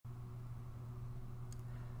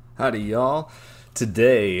Howdy y'all.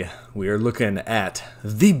 Today we are looking at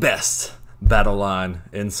the best battle line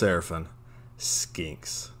in Seraphon,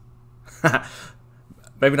 Skinks.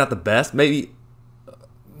 Maybe not the best, maybe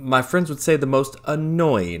my friends would say the most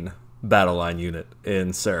annoying battle line unit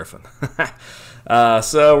in Seraphon.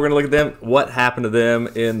 So we're going to look at them, what happened to them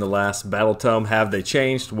in the last battle tome, have they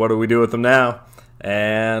changed, what do we do with them now,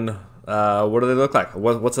 and what do they look like?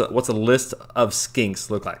 What's a list of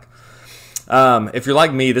Skinks look like? If you're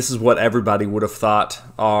like me, this is what everybody would have thought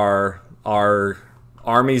our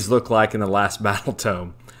armies look like in the last battle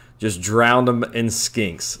tome. Just drowned them in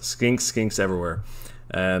Skinks. Skinks everywhere.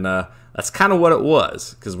 And that's kind of what it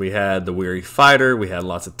was, because we had the Weary Fighter, we had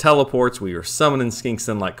lots of teleports, we were summoning Skinks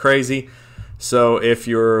in like crazy. So if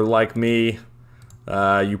you're like me,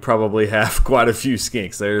 you probably have quite a few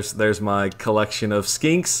Skinks. There's my collection of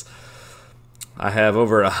Skinks. I have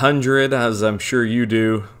over 100, as I'm sure you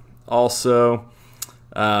do. Also,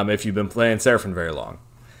 if you've been playing Seraphon very long.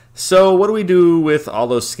 So what do we do with all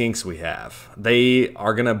those Skinks we have? They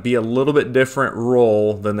are going to be a little bit different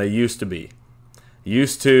role than they used to be.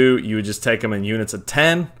 Used to, you would just take them in units of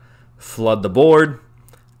 10, flood the board,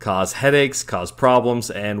 cause headaches, cause problems,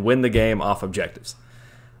 and win the game off objectives.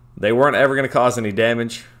 They weren't ever going to cause any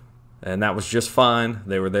damage, and that was just fine.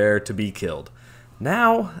 They were there to be killed.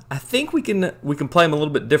 Now, I think we can play them a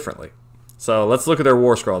little bit differently. So let's look at their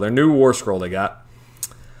war scroll, their new war scroll they got.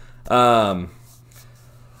 We'll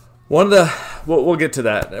get to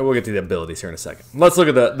that. We'll get to the abilities here in a second. Let's look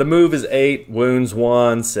at the move is 8, wounds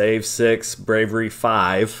 1, save 6, bravery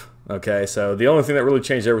 5. Okay, so the only thing that really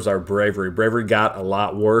changed there was our bravery. Bravery got a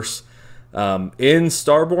lot worse. In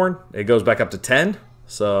Starborn, it goes back up to 10,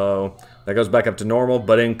 so that goes back up to normal.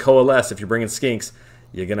 But in Coalesce, if you're bringing Skinks,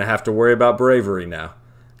 you're gonna have to worry about bravery now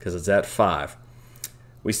because it's at 5.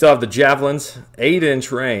 We still have the Javelins,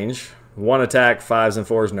 8-inch range, 1 attack, 5s and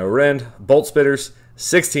 4s, no rend. Bolt Spitters,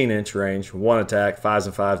 16-inch range, 1 attack, 5s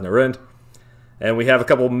and 5s, no rend. And we have a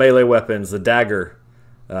couple melee weapons, the Dagger,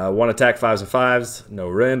 1 attack, 5s and 5s, no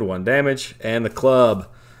rend, 1 damage. And the Club,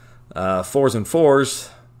 4s and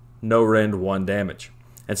 4s, no rend, 1 damage.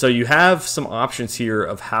 And so you have some options here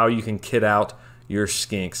of how you can kit out your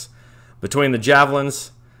Skinks. Between the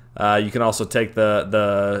Javelins, you can also take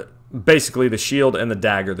basically the shield and the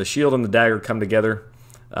dagger. The shield and the dagger come together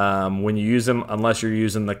when you use them, unless you're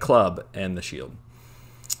using the club and the shield.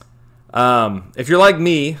 If you're like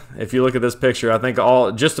me, if you look at this picture, I think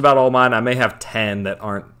just about all mine, I may have 10 that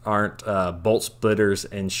aren't bolt splitters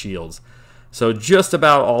and shields. So just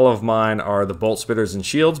about all of mine are the bolt splitters and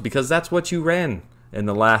shields because that's what you ran in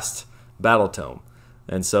the last battle tome.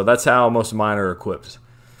 And so that's how most of mine are equipped.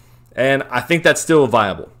 And I think that's still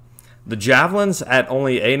viable. The Javelins at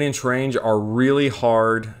only 8-inch range are really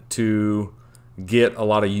hard to get a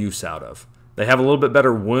lot of use out of. They have a little bit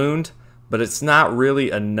better wound, but it's not really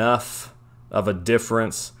enough of a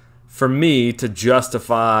difference for me to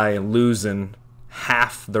justify losing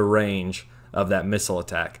half the range of that missile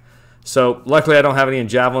attack. So luckily I don't have any in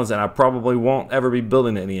Javelins, and I probably won't ever be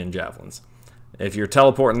building any in Javelins. If you're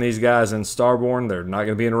teleporting these guys in Starborn, they're not going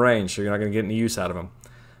to be in range, so you're not going to get any use out of them.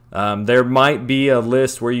 There might be a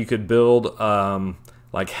list where you could build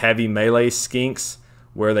like heavy melee Skinks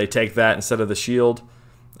where they take that instead of the shield,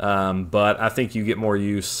 but I think you get more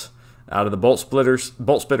use out of the bolt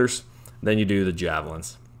spitters than you do the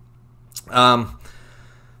Javelins.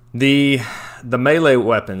 The melee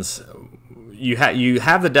weapons, you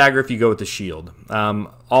have the dagger if you go with the shield.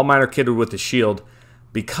 All mine are kitted with the shield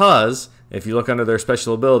because if you look under their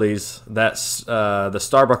special abilities, that's the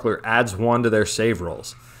Starbuckler adds 1 to their save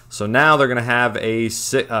rolls. So now they're going to have a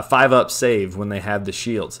 5-up save when they have the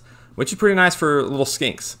shields, which is pretty nice for little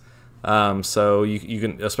Skinks. So you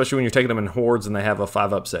can, especially when you're taking them in hordes and they have a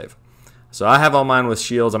 5-up save. So I have all mine with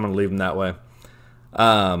shields. I'm going to leave them that way.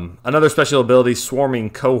 Another special ability, Swarming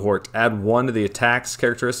Cohort. Add 1 to the attacks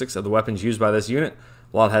characteristics of the weapons used by this unit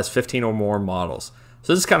while it has 15 or more models.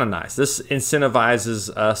 So this is kind of nice. This incentivizes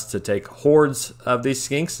us to take hordes of these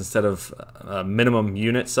Skinks instead of minimum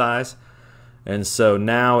unit size. And so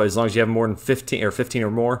now, as long as you have more than 15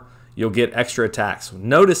 or more, you'll get extra attacks.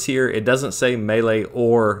 Notice here, it doesn't say melee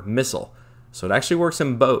or missile. So it actually works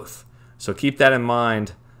in both. So keep that in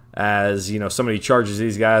mind as, you know, somebody charges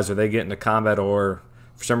these guys or they get into combat, or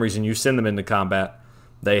for some reason you send them into combat,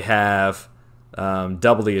 they have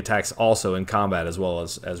double the attacks also in combat as well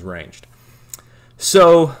as ranged.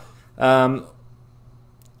 So,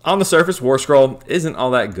 on the surface, War Scroll isn't all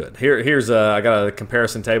that good. I got a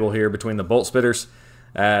comparison table here between the Bolt Spitters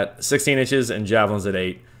at 16 inches and Javelins at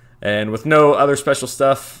 8. And with no other special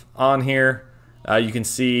stuff on here, You can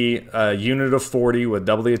see a unit of 40 with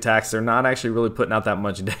double the attacks. They're not actually really putting out that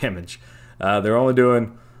much damage. They're only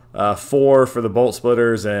doing 4 for the bolt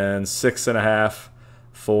splitters and 6.5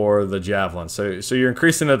 for the javelin. So you're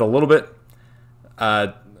increasing it a little bit.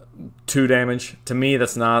 2 damage. To me,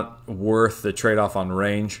 that's not worth the trade-off on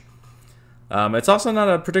range. It's also not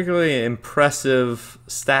a particularly impressive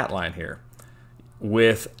stat line here.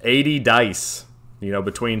 With 80 dice,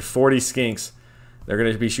 between 40 skinks, they're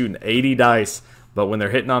going to be shooting 80 dice. But when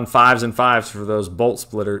they're hitting on 5s and 5s for those bolt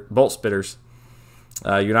spitters,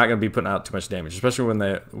 you're not going to be putting out too much damage, especially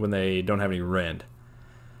when they don't have any rend.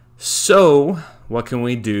 So what can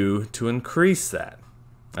we do to increase that?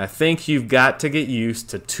 I think you've got to get used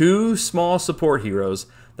to 2 small support heroes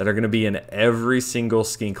that are going to be in every single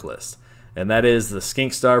skink list. And that is the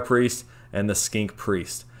Skink Star Priest and the Skink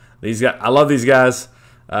Priest. These guys, I love these guys.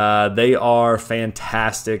 They are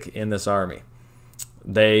fantastic in this army.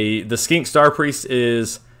 The Skink Star Priest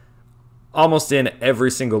is almost in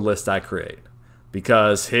every single list I create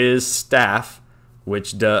because his staff,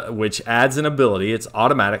 which adds an ability, it's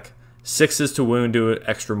automatic, 6s to wound to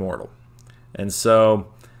extra mortal. And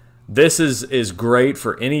so this is great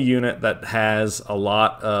for any unit that has a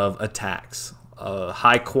lot of attacks.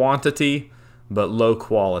 High quantity but low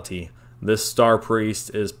quality. This Star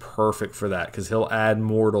Priest is perfect for that because he'll add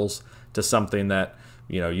mortals to something that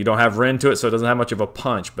you don't have rend to it, so it doesn't have much of a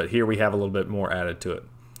punch, but here we have a little bit more added to it.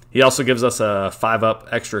 He also gives us a 5-up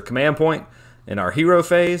extra command point in our hero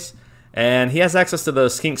phase, and he has access to the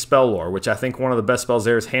Skink spell lore, which I think one of the best spells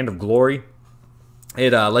there is Hand of Glory.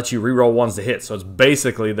 It lets you reroll 1s to hit, so it's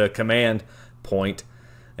basically the command point.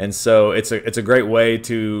 And so it's a great way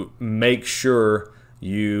to make sure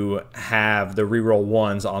you have the reroll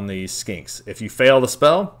 1s on these skinks. If you fail the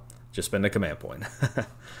spell, just spend a command point.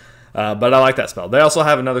 But I like that spell. They also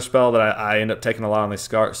have another spell that I end up taking a lot on these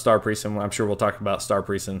Star Priests, and I'm sure we'll talk about Star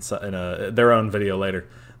Priests in their own video later.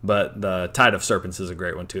 But the Tide of Serpents is a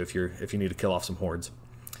great one too if you need to kill off some hordes.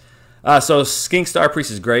 So Skink Star Priest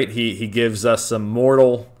is great. He gives us some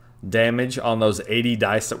mortal damage on those 80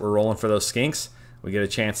 dice that we're rolling for those skinks. We get a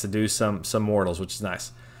chance to do some mortals, which is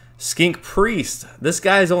nice. Skink Priest. This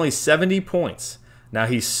guy is only 70 points. Now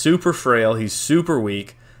he's super frail. He's super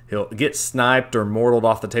weak. He'll get sniped or mortaled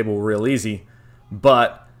off the table real easy,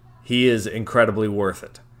 but he is incredibly worth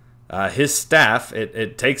it. His staff,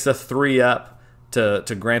 it takes a 3-up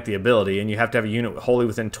to grant the ability, and you have to have a unit wholly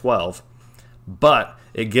within 12, but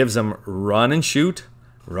it gives him run and shoot,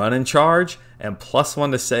 run and charge, and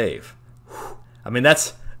 +1 to save. Whew. I mean,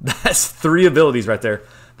 that's 3 abilities right there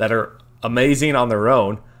that are amazing on their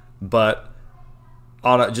own, but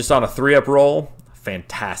just on a 3-up roll,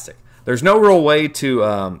 fantastic. There's no real way to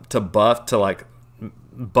buff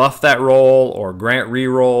that roll or grant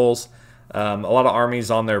rerolls. A lot of armies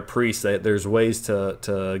on their priests, there's ways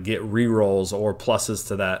to get rerolls or pluses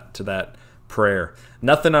to that prayer.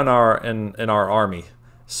 Nothing in our army.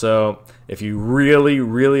 So if you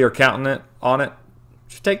really are counting on it,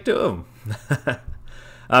 just take 2 of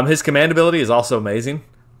them. His command ability is also amazing,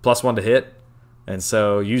 +1 to hit, and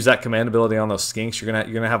so use that command ability on those skinks. You're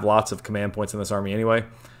gonna have lots of command points in this army anyway.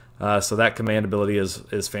 So that command ability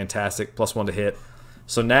is fantastic, +1 to hit.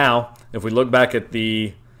 So now, if we look back at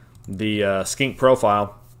the skink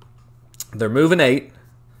profile, they're moving 8,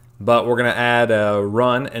 but we're going to add a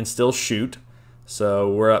run and still shoot.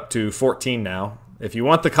 So we're up to 14 now. If you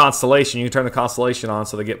want the constellation, you can turn the constellation on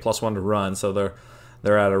so they get +1 to run. So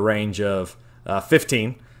they're at a range of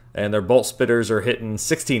 15, and their bolt spitters are hitting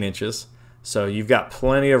 16 inches. So you've got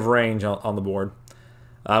plenty of range on the board.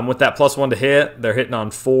 With that +1 to hit, they're hitting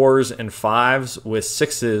on 4s and 5s with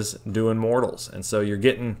 6s doing mortals. And so you're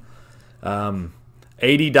getting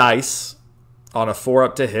 80 dice on a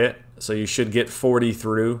 4-up to hit, so you should get 40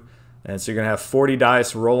 through. And so you're going to have 40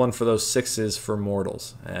 dice rolling for those 6s for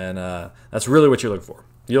mortals. And that's really what you're looking for.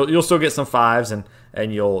 You'll still get some 5s,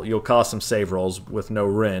 and you'll cause some save rolls with no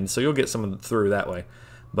rend, so you'll get some through that way.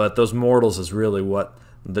 But those mortals is really what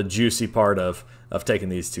the juicy part of taking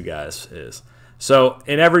these 2 guys is. So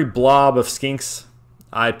in every blob of skinks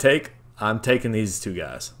I'm taking these 2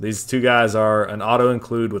 guys. These 2 guys are an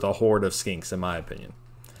auto-include with a horde of skinks, in my opinion.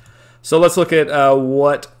 So let's look at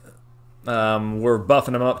what we're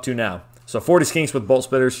buffing them up to now. So 40 skinks with bolt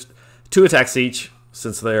spitters, 2 attacks each,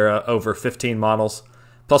 since they're over 15 models.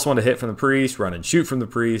 +1 to hit from the priest, run and shoot from the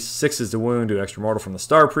priest, 6s to wound, do extra mortal from the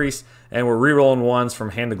star priest, and we're rerolling 1s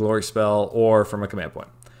from Hand of Glory spell or from a command point.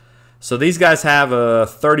 So these guys have a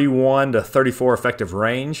 31 to 34 effective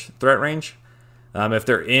threat range. If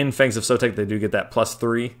they're in Fangs of Sotek, they do get that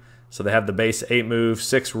 +3. So they have the base 8 move,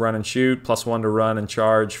 6 run and shoot, +1 to run and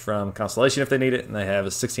charge from Constellation if they need it, and they have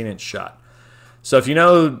a 16-inch shot. So if you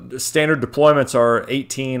know standard deployments are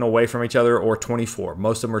 18 away from each other or 24.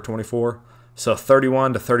 Most of them are 24. So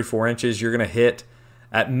 31 to 34 inches, you're going to hit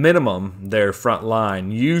at minimum their front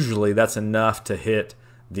line. Usually that's enough to hit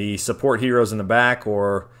the support heroes in the back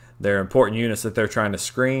or their important units that they're trying to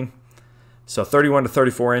screen. So 31 to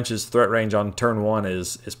 34 inches threat range on turn 1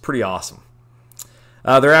 is pretty awesome.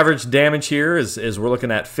 Their average damage here is we're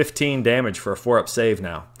looking at 15 damage for a 4-up save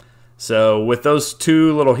now. So with those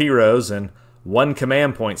 2 little heroes and 1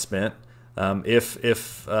 command point spent, from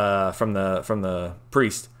the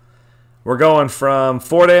priest, we're going from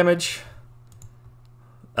 4 damage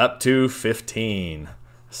up to 15.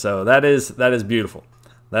 So that is beautiful.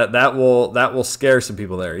 That will scare some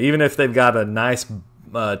people there. Even if they've got a nice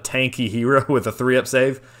tanky hero with a 3-up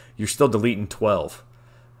save, you're still deleting 12.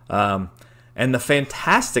 And the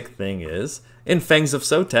fantastic thing is, in Fangs of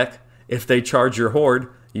Sotek, if they charge your horde,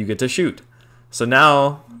 you get to shoot. So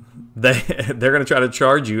now they're going to try to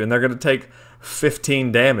charge you, and they're going to take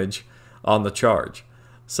 15 damage on the charge.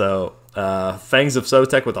 So Fangs of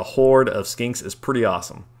Sotek with a horde of Skinks is pretty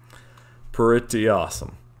awesome. Pretty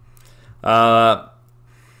awesome.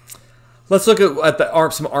 Let's look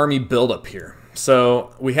at some army buildup here.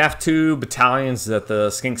 So we have 2 battalions that the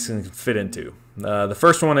Skinks can fit into. The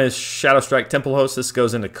first one is Shadow Strike Temple Host. This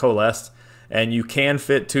goes into Coalesced, and you can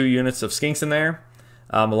fit 2 units of Skinks in there,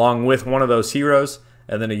 along with one of those heroes,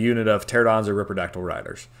 and then a unit of Pterodons or Ripperdactyl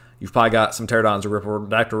Riders. You've probably got some Pterodons or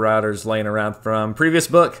Ripperdactyl Riders laying around from previous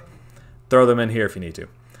book. Throw them in here if you need to.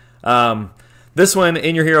 This one,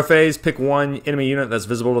 in your hero phase, pick 1 enemy unit that's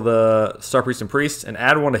visible to the Star Priest and Priest, and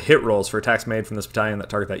add 1 to hit rolls for attacks made from this battalion that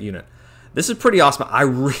target that unit. This is pretty awesome. I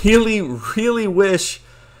really, really wish,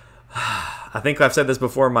 I think I've said this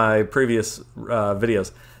before in my previous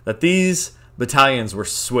videos, that these battalions were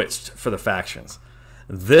switched for the factions.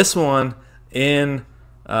 This one in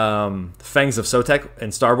Fangs of Sotek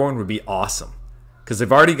and Starborn would be awesome, because they've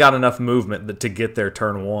already got enough movement to get their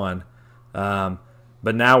turn 1.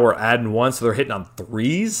 But now we're adding 1, so they're hitting on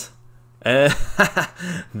 3s.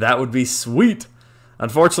 That would be sweet.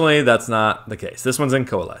 Unfortunately, that's not the case. This one's in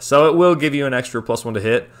Coalesce, so it will give you an extra +1 to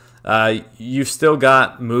hit. You've still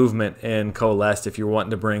got movement in Coalesced if you're wanting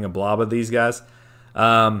to bring a blob of these guys.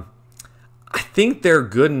 I think they're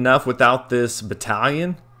good enough without this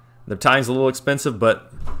battalion. The battalion's a little expensive,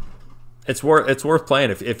 but it's worth playing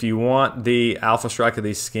if you want the alpha strike of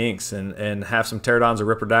these Skinks and have some Pterodons or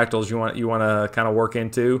Ripperdactyls you want to kind of work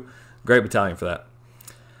into. Great battalion for that.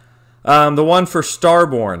 The one for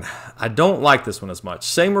Starborn, I don't like this one as much.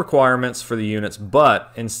 Same requirements for the units,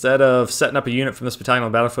 but instead of setting up a unit from this battalion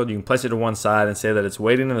on the battlefield, you can place it to one side and say that it's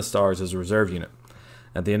waiting in the stars as a reserve unit.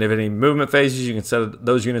 At the end of any movement phases, you can set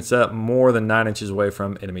those units up more than 9 inches away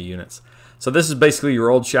from enemy units. So this is basically your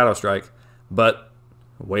old Shadow Strike, but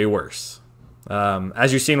way worse.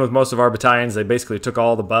 As you've seen with most of our battalions, they basically took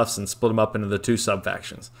all the buffs and split them up into the 2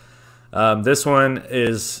 sub-factions. This one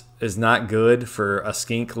is not good for a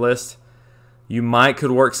Skink list. You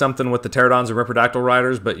could work something with the Pterodons and Ripperdactyl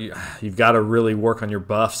Riders, but you've got to really work on your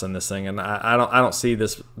buffs in this thing, and I don't see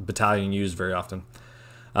this battalion used very often.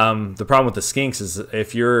 The problem with the Skinks is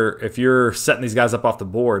if you're setting these guys up off the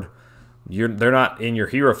board, they're not in your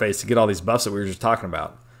hero phase to get all these buffs that we were just talking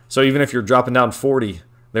about. So even if you're dropping down 40,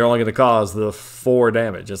 they're only going to cause the 4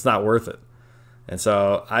 damage. It's not worth it. And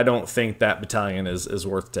so I don't think that battalion is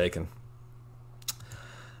worth taking.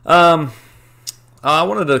 I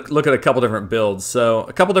wanted to look at a couple different builds. So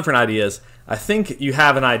a couple different ideas. I think you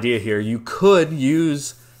have an idea here. You could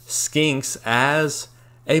use Skinks as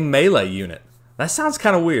a melee unit. That sounds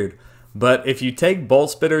kind of weird. But if you take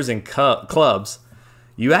Bolt Spitters and clubs,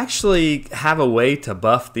 you actually have a way to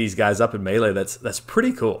buff these guys up in melee that's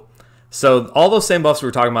pretty cool. So all those same buffs we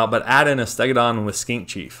were talking about, but add in a Stegodon with Skink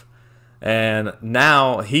Chief. And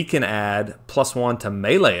now he can add +1 to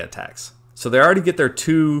melee attacks. So they already get their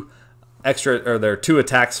 2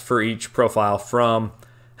 attacks for each profile from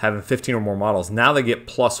having 15 or more models. Now they get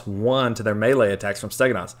 +1 to their melee attacks from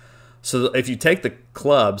Stegodons. So if you take the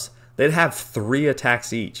clubs, they'd have 3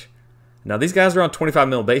 attacks each. Now these guys are on 25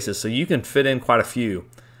 mil bases, so you can fit in quite a few.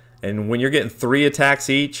 And when you're getting 3 attacks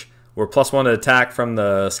each, we're +1 to attack from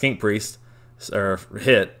the Skink Priest, or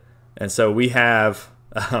hit. And so we have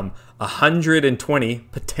 120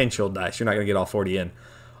 potential dice. You're not going to get all 40 in.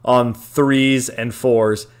 On 3s and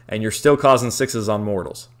 4s, and you're still causing 6s on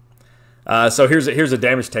mortals. So here's a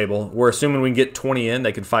damage table. We're assuming we can get 20 in.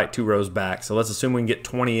 They can fight 2 rows back. So let's assume we can get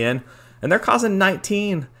 20 in. And they're causing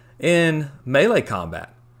 19 in melee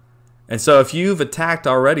combat. And so if you've attacked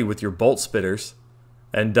already with your Bolt Spitters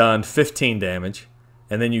and done 15 damage,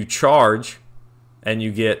 and then you charge and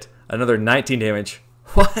you get another 19 damage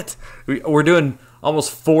What? We're doing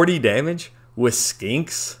almost 40 damage with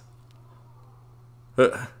Skinks?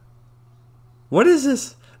 What is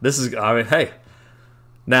this? This is, I mean, hey.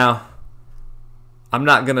 Now, I'm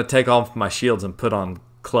not going to take off my shields and put on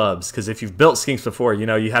clubs, because if you've built Skinks before, you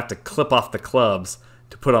know you have to clip off the clubs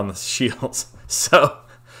to put on the shields. So,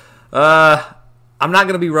 I'm not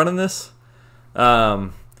going to be running this,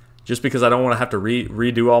 just because I don't want to have to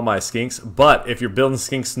redo all my Skinks. But if you're building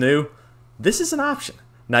Skinks new, this is an option.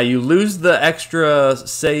 Now, you lose the extra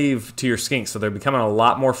save to your Skinks, so they're becoming a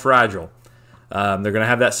lot more fragile. They're going to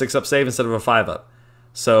have that 6-up save instead of a 5-up.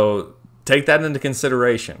 So take that into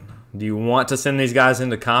consideration. Do you want to send these guys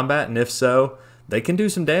into combat? And if so, they can do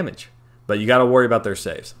some damage. But you got to worry about their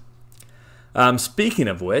saves. Speaking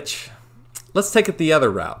of which, let's take it the other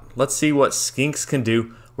route. Let's see what Skinks can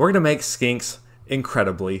do. We're going to make Skinks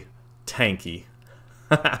incredibly tanky.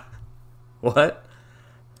 What?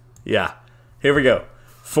 Yeah. Here we go.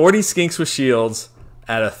 40 Skinks with shields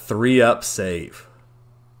at a 3-up save.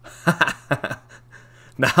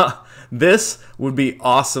 Now, this would be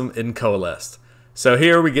awesome in Coalesced. So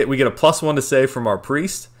here we get a +1 to save from our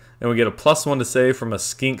priest, and we get a +1 to save from a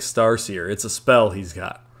Skink Starseer. It's a spell he's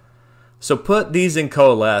got. So put these in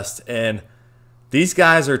Coalesced, and these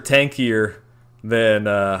guys are tankier than,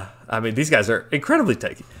 I mean, these guys are incredibly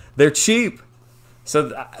tanky. They're cheap.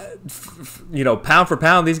 So, you know, pound for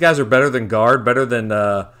pound, these guys are better than Guard, better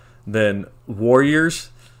than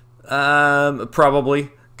Warriors,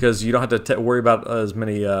 probably, because you don't have to worry about as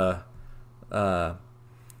many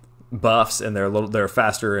buffs, and they're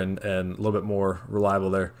faster and a little bit more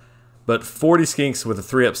reliable there. But 40 Skinks with a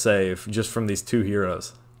 3-up save just from these two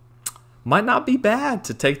heroes might not be bad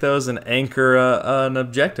to take those and anchor an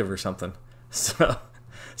objective or something. So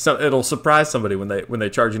it'll surprise somebody when they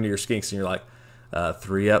charge into your Skinks and you're like,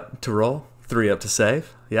 3-up to roll, 3-up to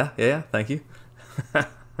save. Yeah, thank you.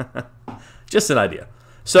 Just an idea.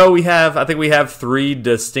 So I think we have 3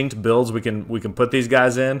 distinct builds we can put these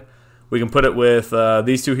guys in. We can put it with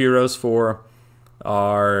these two heroes for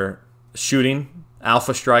our shooting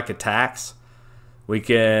Alpha Strike attacks. We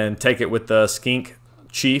can take it with the Skink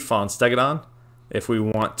Chief on Stegodon if we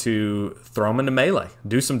want to throw him into melee,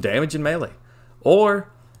 do some damage in melee.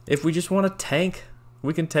 Or if we just want to tank,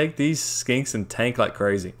 we can take these Skinks and tank like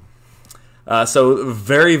crazy. So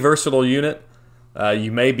very versatile unit.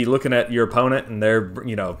 You may be looking at your opponent and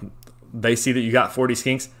they see that you got 40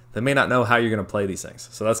 Skinks. They may not know how you're going to play these things.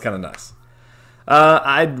 So that's kind of nice.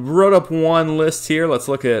 I wrote up one list here. Let's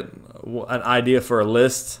look at an idea for a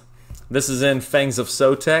list. This is in Fangs of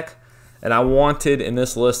Sotek. And I wanted in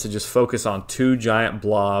this list to just focus on 2 giant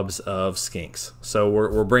blobs of Skinks. So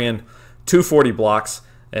we're bringing 240 blocks,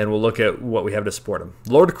 and we'll look at what we have to support him.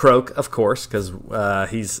 Lord Croak, of course, because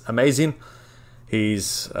he's amazing.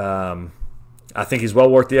 I think he's well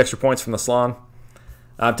worth the extra points from the Slan.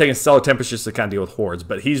 I'm taking Stellar Tempest just to kind of deal with hordes,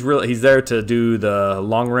 but he's there to do the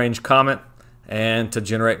long-range comment and to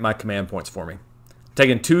generate my command points for me. I'm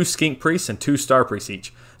taking 2 Skink Priests and 2 Star Priests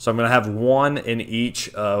each. So I'm going to have 1 in each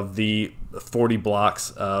of the 40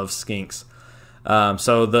 blocks of Skinks.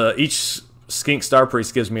 So each Skink Star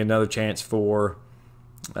Priest gives me another chance for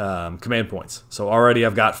command points. So already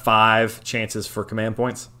I've got 5 chances for command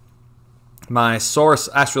points. My Saurus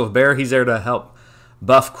Astral Bear, he's there to help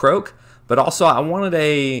buff Croak. But also I wanted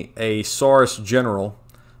a Saurus General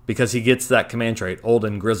because he gets that command trait, Old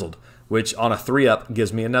and Grizzled, which on a 3-up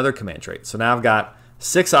gives me another command trait. So now I've got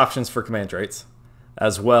 6 options for command traits,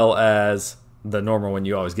 as well as the normal one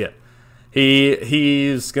you always get.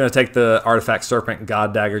 He's going to take the Artifact Serpent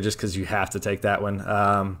God Dagger just because you have to take that one.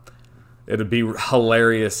 It would be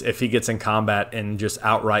hilarious if he gets in combat and just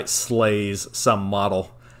outright slays some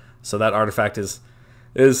model. So that artifact is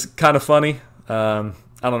kind of funny.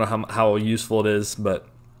 I don't know how useful it is, but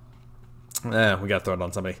we got to throw it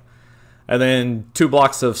on somebody. And then 2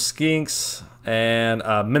 blocks of Skinks and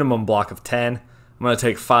a minimum block of 10. I'm going to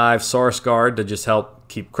take 5 Saurus Guard to just help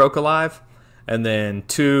keep Croak alive. And then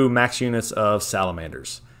 2 max units of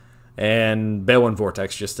Salamanders. And Balewind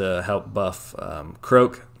Vortex just to help buff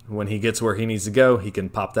Croak. When he gets where he needs to go, he can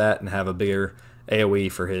pop that and have a bigger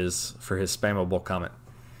AoE for his spammable comment.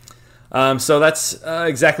 So that's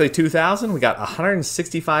exactly 2,000. We got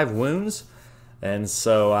 165 wounds. And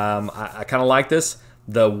so I kind of like this.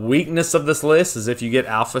 The weakness of this list is if you get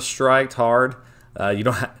Alpha Striked hard, you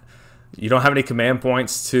don't have any command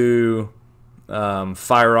points to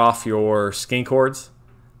fire off your Skink hordes,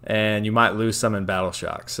 and you might lose some in Battle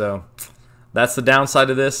Shock. So that's the downside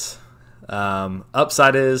of this.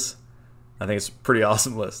 Upside is, I think it's a pretty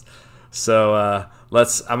awesome list. So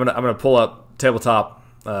I'm gonna pull up Tabletop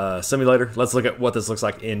Simulator. Let's look at what this looks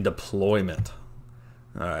like in deployment.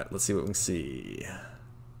 All right, let's see what we can see.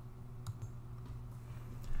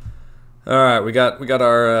 All right, we got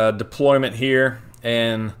our deployment here,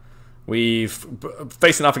 and we've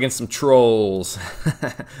facing off against some trolls.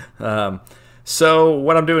 So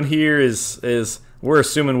what I'm doing here is we're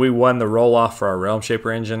assuming we won the roll off for our Realm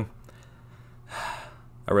Shaper engine.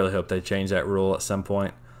 I really hope they change that rule at some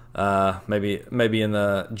point. Maybe in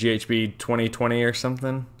the GHB 2020 or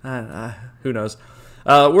something. Who knows?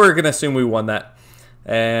 We're gonna assume we won that,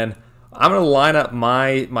 and I'm gonna line up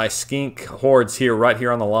my skink hordes here, right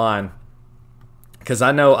here on the line, because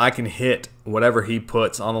I know I can hit whatever he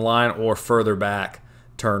puts on the line or further back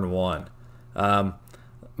turn one. I'm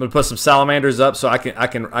gonna put some salamanders up so I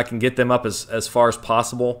can get them up as far as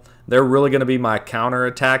possible. They're really gonna be my counter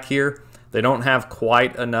attack here. They don't have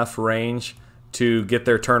quite enough range to get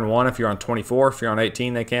their turn one. If you're on 24, if you're on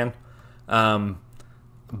 18, they can. But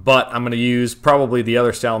I'm going to use probably the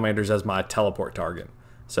other salamanders as my teleport target.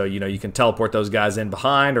 So, you can teleport those guys in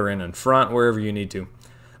behind or in front, wherever you need to.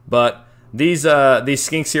 But these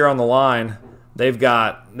skinks here on the line, they've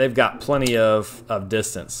got plenty of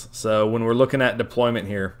distance. So when we're looking at deployment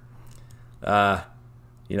here, that's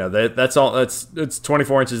all. It's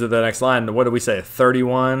 24 inches of the next line. What do we say?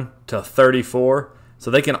 31 to 34. So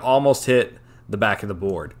they can almost hit the back of the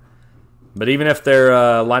board. But even if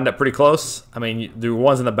they're lined up pretty close, I mean, the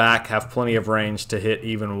ones in the back have plenty of range to hit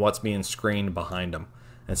even what's being screened behind them.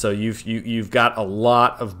 And so you've got a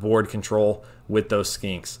lot of board control with those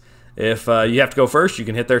skinks. If you have to go first, you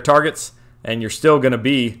can hit their targets, and you're still going to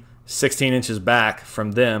be 16 inches back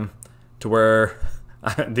from them, to where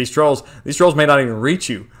these trolls may not even reach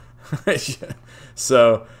you.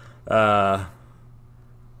 So now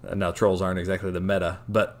trolls aren't exactly the meta,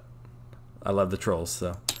 but I love the trolls.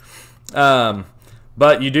 So,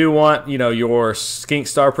 but you do want your skink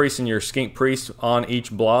star priest and your skink priest on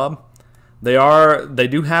each blob. They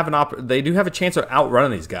do have a chance of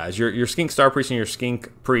outrunning these guys. Your skink star priest and your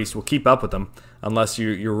skink priest will keep up with them unless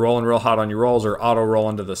you're rolling real hot on your rolls or auto roll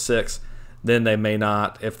into the 6. Then they may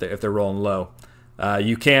not if they're rolling low.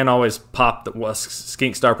 You can always pop the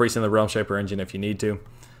skink star priest in the Realm Shaper engine if you need to.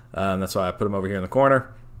 That's why I put them over here in the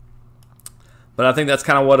corner. But I think that's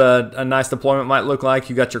kind of what a nice deployment might look like.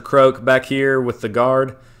 You got your Croak back here with the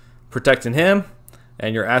guard protecting him,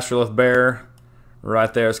 and your Astrolith Bear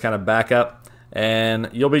right there is kind of backup. And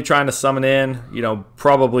you'll be trying to summon in,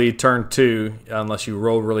 probably turn 2, unless you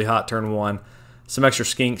roll really hot turn 1, some extra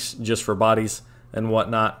skinks just for bodies and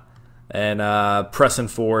whatnot, and pressing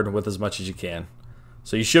forward with as much as you can.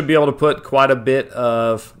 So you should be able to put quite a bit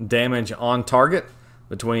of damage on target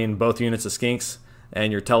between both units of skinks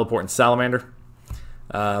and your teleport and salamander,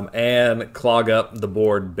 and clog up the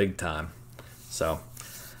board big time. So,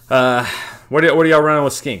 what are y'all running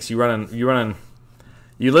with skinks?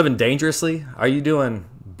 You living dangerously? Are you doing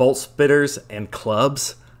bolt spitters and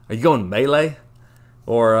clubs? Are you going melee,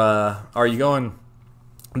 or are you going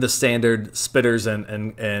the standard spitters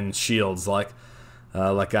and shields like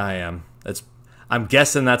I am? I'm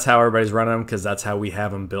guessing that's how everybody's running them, because that's how we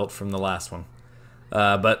have them built from the last one.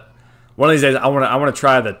 But one of these days, I want to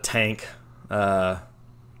try the tank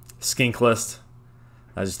skink list.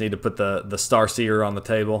 I just need to put the Starseer on the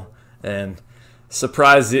table and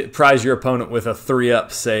surprise your opponent with a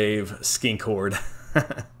 3-up save skink horde. All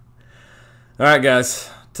right, guys.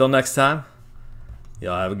 Till next time,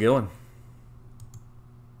 y'all have a good one.